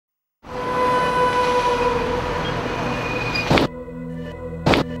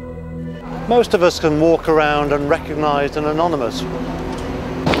Most of us can walk around unrecognised and anonymous.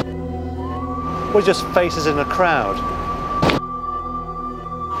 We're just faces in a crowd.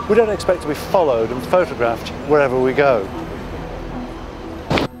 We don't expect to be followed and photographed wherever we go.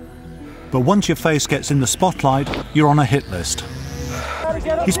 But once your face gets in the spotlight, you're on a hit list.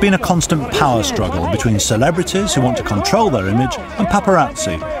 It's been a constant power struggle between celebrities who want to control their image and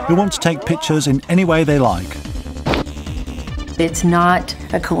paparazzi who want to take pictures in any way they like. It's not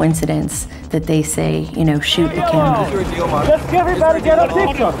a coincidence that they say, you know, shoot the camera. Let's everybody get a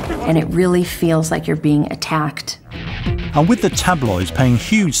picture. And it really feels like you're being attacked. And with the tabloids paying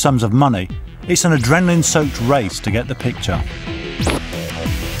huge sums of money, it's an adrenaline-soaked race to get the picture.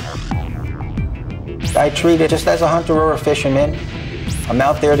 I treat it just as a hunter or a fisherman. I'm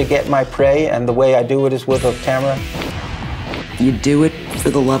out there to get my prey, and the way I do it is with a camera. You do it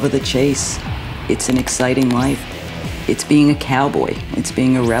for the love of the chase. It's an exciting life. It's being a cowboy. It's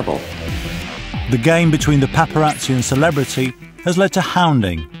being a rebel. The game between the paparazzi and celebrity has led to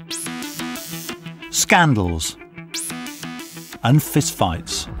hounding, scandals, and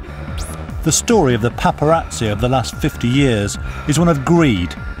fistfights. The story of the paparazzi of the last 50 years is one of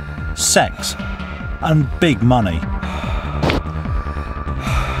greed, sex, and big money.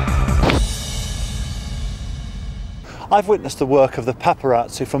 I've witnessed the work of the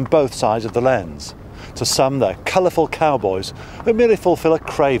paparazzi from both sides of the lens. To some, they're colourful cowboys who merely fulfil a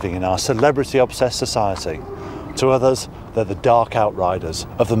craving in our celebrity-obsessed society. To others, they're the dark outriders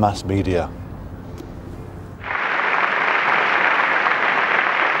of the mass media.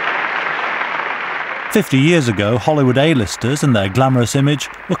 "50 years ago, Hollywood A-listers and their glamorous image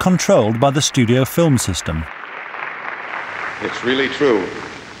were controlled by the studio film system. It's really true.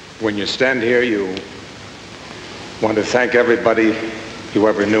 When you stand here, you want to thank everybody you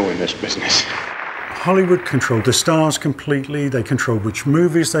ever knew in this business. Hollywood controlled the stars completely. They controlled which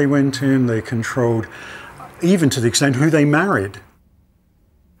movies they went in. They controlled, even to the extent, who they married.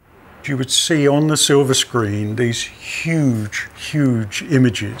 You would see on the silver screen these huge, huge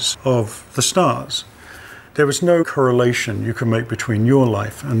images of the stars. There was no correlation you could make between your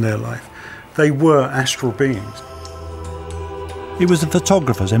life and their life. They were astral beings. It was the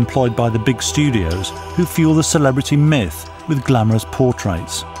photographers employed by the big studios who fuel the celebrity myth with glamorous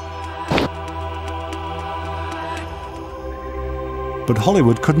portraits. But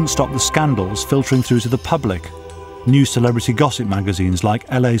Hollywood couldn't stop the scandals filtering through to the public. New celebrity gossip magazines like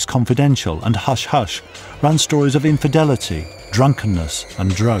LA's Confidential and Hush Hush ran stories of infidelity, drunkenness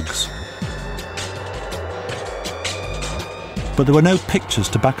and drugs. But there were no pictures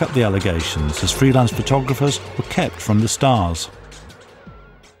to back up the allegations, as freelance photographers were kept from the stars.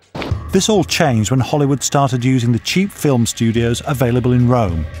 This all changed when Hollywood started using the cheap film studios available in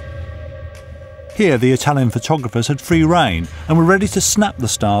Rome. Here, the Italian photographers had free rein and were ready to snap the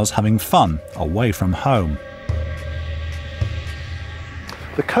stars having fun away from home.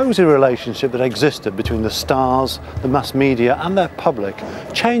 The cosy relationship that existed between the stars, the mass media and their public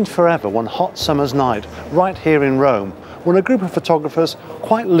changed forever one hot summer's night right here in Rome, when a group of photographers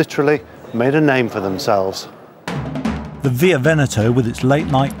quite literally made a name for themselves. The Via Veneto, with its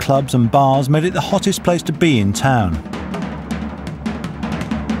late-night clubs and bars, made it the hottest place to be in town.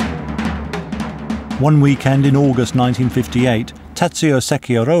 One weekend in August 1958, Tazio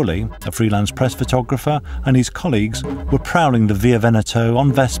Secchiaroli, a freelance press photographer, and his colleagues were prowling the Via Veneto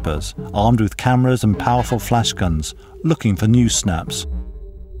on Vespers, armed with cameras and powerful flash guns, looking for news snaps.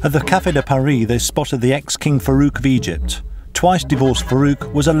 At the Café de Paris, they spotted the ex-King Farouk of Egypt. Twice divorced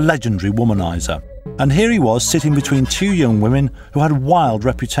Farouk was a legendary womanizer. And here he was sitting between two young women who had wild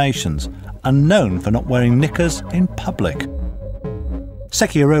reputations and known for not wearing knickers in public.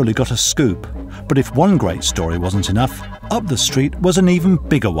 Secchiaroli got a scoop, but if one great story wasn't enough, up the street was an even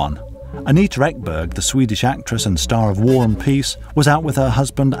bigger one. Anita Ekberg, the Swedish actress and star of War and Peace, was out with her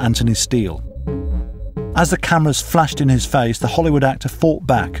husband Anthony Steele. As the cameras flashed in his face, the Hollywood actor fought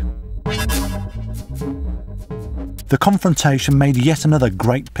back. The confrontation made yet another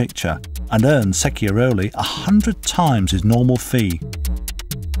great picture and earned Secchiaroli 100 times his normal fee.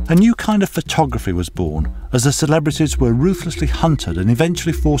 A new kind of photography was born as the celebrities were ruthlessly hunted and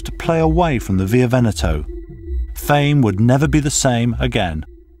eventually forced to play away from the Via Veneto. Fame would never be the same again.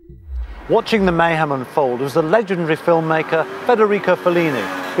 Watching the mayhem unfold was the legendary filmmaker Federico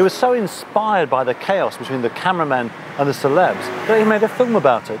Fellini. He was so inspired by the chaos between the cameramen and the celebs that he made a film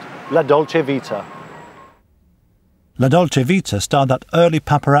about it, La Dolce Vita. La Dolce Vita starred that early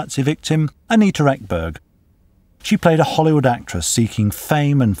paparazzi victim, Anita Ekberg. She played a Hollywood actress seeking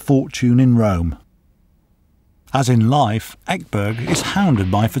fame and fortune in Rome. As in life, Ekberg is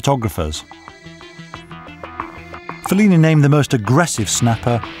hounded by photographers. Fellini named the most aggressive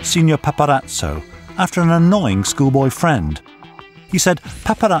snapper Signor Paparazzo, after an annoying schoolboy friend. He said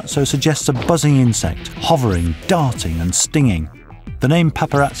Paparazzo suggests a buzzing insect, hovering, darting and stinging. The name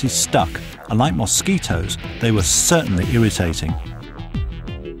Paparazzi stuck, and like mosquitoes, they were certainly irritating.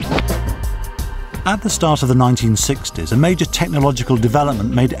 At the start of the 1960s, a major technological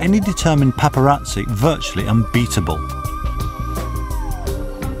development made any determined paparazzi virtually unbeatable.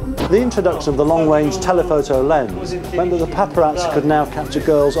 The introduction of the long-range telephoto lens meant that the paparazzi could now capture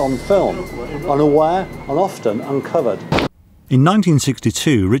girls on film, unaware and often uncovered. In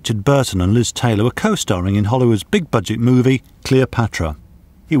 1962, Richard Burton and Liz Taylor were co-starring in Hollywood's big-budget movie Cleopatra.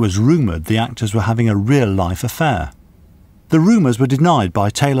 It was rumoured the actors were having a real-life affair. The rumours were denied by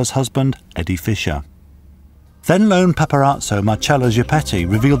Taylor's husband, Eddie Fisher. Then lone paparazzo Marcello Geppetti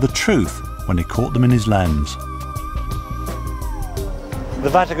revealed the truth when he caught them in his lens. The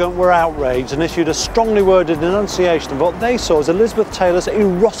Vatican were outraged and issued a strongly worded denunciation of what they saw as Elizabeth Taylor's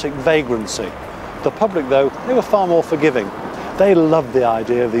erotic vagrancy. The public, though, they were far more forgiving. They loved the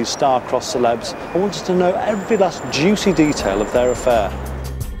idea of these star-crossed celebs and wanted to know every last juicy detail of their affair.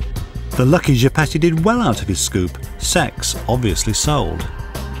 The lucky Geppetti did well out of his scoop. Sex obviously sold.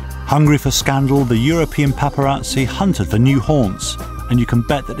 Hungry for scandal, the European paparazzi hunted for new haunts, and you can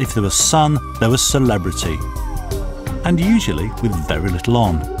bet that if there was sun, there was celebrity. And usually with very little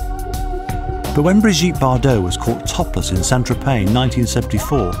on. But when Brigitte Bardot was caught topless in Saint-Tropez in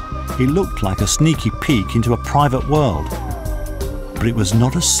 1974, it looked like a sneaky peek into a private world. But it was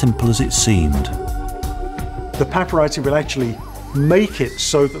not as simple as it seemed. The paparazzi will actually make it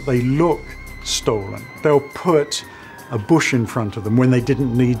so that they look stolen. They'll put a bush in front of them when they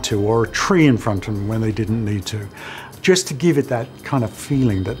didn't need to, or a tree in front of them when they didn't need to, just to give it that kind of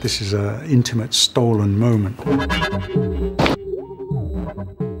feeling that this is an intimate, stolen moment.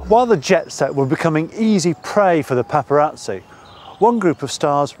 While the jet set were becoming easy prey for the paparazzi, one group of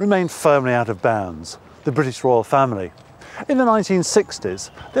stars remained firmly out of bounds, the British royal family. In the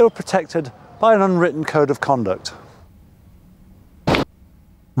 1960s, they were protected by an unwritten code of conduct.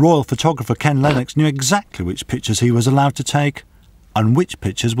 Royal photographer Ken Lennox knew exactly which pictures he was allowed to take and which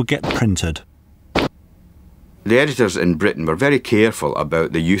pictures would get printed. The editors in Britain were very careful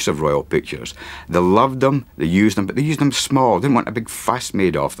about the use of royal pictures. They loved them, they used them, but they used them small, didn't want a big fuss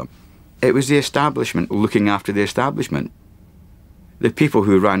made of them. It was the establishment looking after the establishment. The people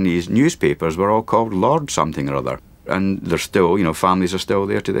who ran these newspapers were all called Lord something or other. And they're still, you know, families are still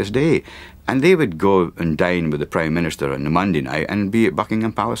there to this day. And they would go and dine with the Prime Minister on the Monday night and be at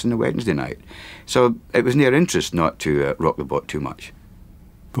Buckingham Palace on the Wednesday night. So it was in their interest not to rock the boat too much.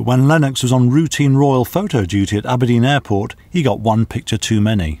 But when Lennox was on routine royal photo duty at Aberdeen Airport, he got one picture too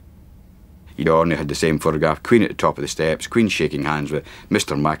many. You only had the same photograph, Queen at the top of the steps, Queen shaking hands with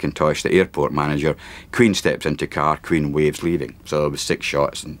Mr. McIntosh, the airport manager, Queen steps into car, Queen waves leaving. So there was 6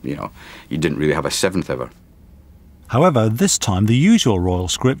 shots and, you know, you didn't really have a 7th ever. However, this time the usual royal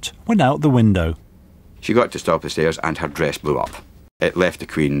script went out the window. She got to the top of the stairs and her dress blew up. It left the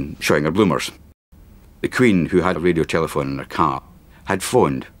Queen showing her bloomers. The Queen, who had a radio telephone in her car, had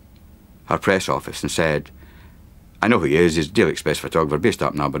phoned her press office and said, "I know who he is, he's a Daily Express photographer based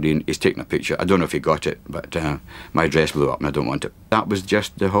up in Aberdeen, he's taken a picture, I don't know if he got it, but my dress blew up and I don't want it." That was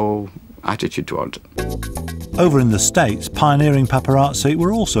just the whole attitude towards it. Over in the States, pioneering paparazzi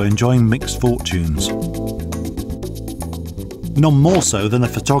were also enjoying mixed fortunes. None more so than a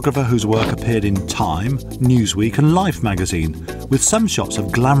photographer whose work appeared in Time, Newsweek and Life magazine, with some shots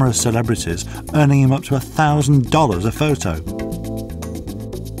of glamorous celebrities earning him up to $1,000 a photo.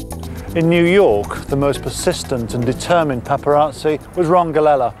 In New York, the most persistent and determined paparazzi was Ron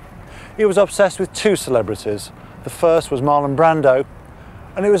Galella. He was obsessed with 2 celebrities. The first was Marlon Brando,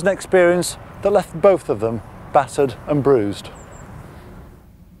 and it was an experience that left both of them battered and bruised.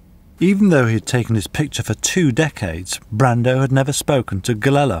 Even though he had taken his picture for 2 decades, Brando had never spoken to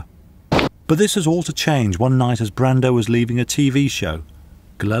Galella. But this was all to change one night as Brando was leaving a TV show.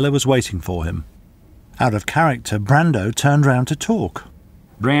 Galella was waiting for him. Out of character, Brando turned round to talk.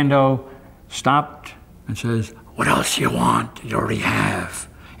 Brando stopped and says, "What else you want? You already have,"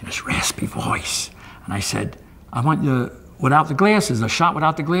 in his raspy voice. And I said, "I want you without the glasses, a shot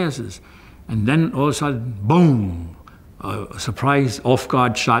without the glasses." And then all of a sudden, boom, a surprise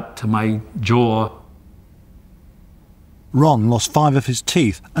off-guard shot to my jaw. Ron lost 5 of his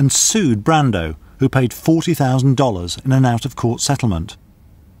teeth and sued Brando, who paid $40,000 in an out-of-court settlement.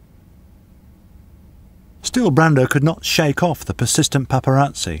 Still, Brando could not shake off the persistent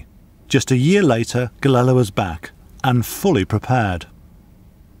paparazzi. Just a year later, Galella was back, and fully prepared.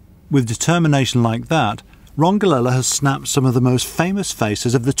 With determination like that, Ron Galella has snapped some of the most famous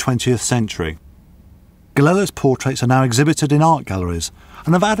faces of the 20th century. Gillella's portraits are now exhibited in art galleries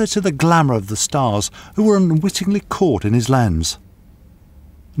and have added to the glamour of the stars who were unwittingly caught in his lens.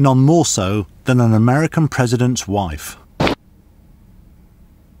 None more so than an American president's wife.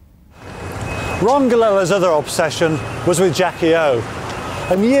 Ron Gillella's other obsession was with Jackie O,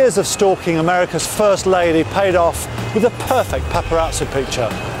 and years of stalking America's First Lady paid off with a perfect paparazzi picture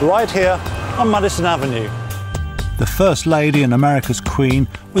right here on Madison Avenue. The First Lady and America's Queen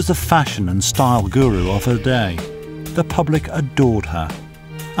was the fashion and style guru of her day. The public adored her.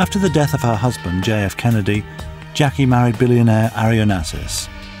 After the death of her husband, J.F. Kennedy, Jackie married billionaire Ari Onassis.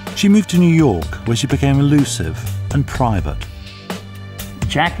 She moved to New York, where she became elusive and private.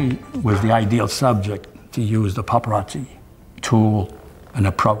 Jackie was the ideal subject to use the paparazzi tool and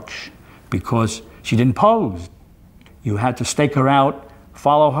approach because she didn't pose. You had to stake her out,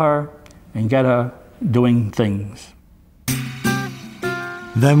 follow her, and get her doing things.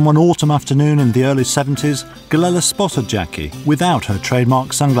 Then one autumn afternoon in the early 70s, Gillella spotted Jackie without her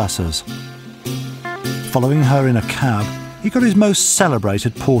trademark sunglasses. Following her in a cab, he got his most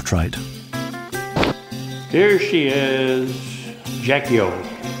celebrated portrait. Here she is, Jackie O.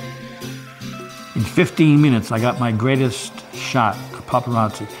 In 15 minutes, I got my greatest shot, the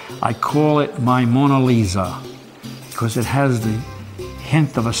paparazzi. I call it my Mona Lisa because it has the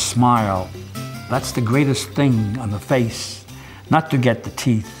hint of a smile. That's the greatest thing on the face, not to get the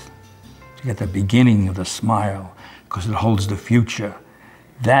teeth, to get the beginning of the smile, because it holds the future.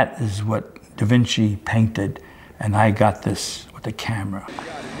 That is what Da Vinci painted, and I got this with the camera.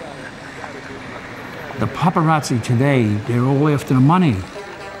 The paparazzi today, they're all after the money,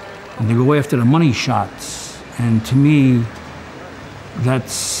 and they go after the money shots, and to me,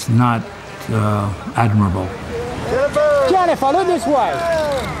 that's not admirable. Jennifer, look this way.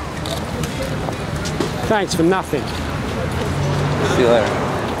 Thanks for nothing. See you later.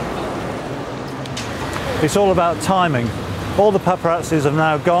 It's all about timing. All the paparazzis have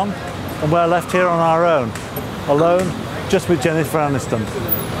now gone, and we're left here on our own, alone, just with Jennifer Aniston.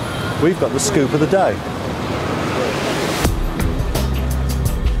 We've got the scoop of the day.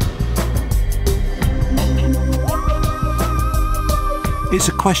 It's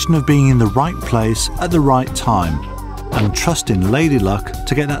a question of being in the right place at the right time and trusting Lady Luck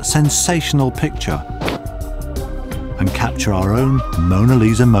to get that sensational picture and capture our own Mona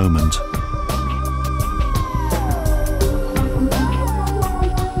Lisa moment.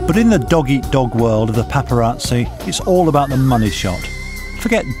 But in the dog-eat-dog world of the paparazzi, it's all about the money shot.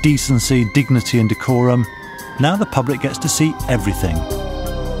 Forget decency, dignity and decorum. Now the public gets to see everything.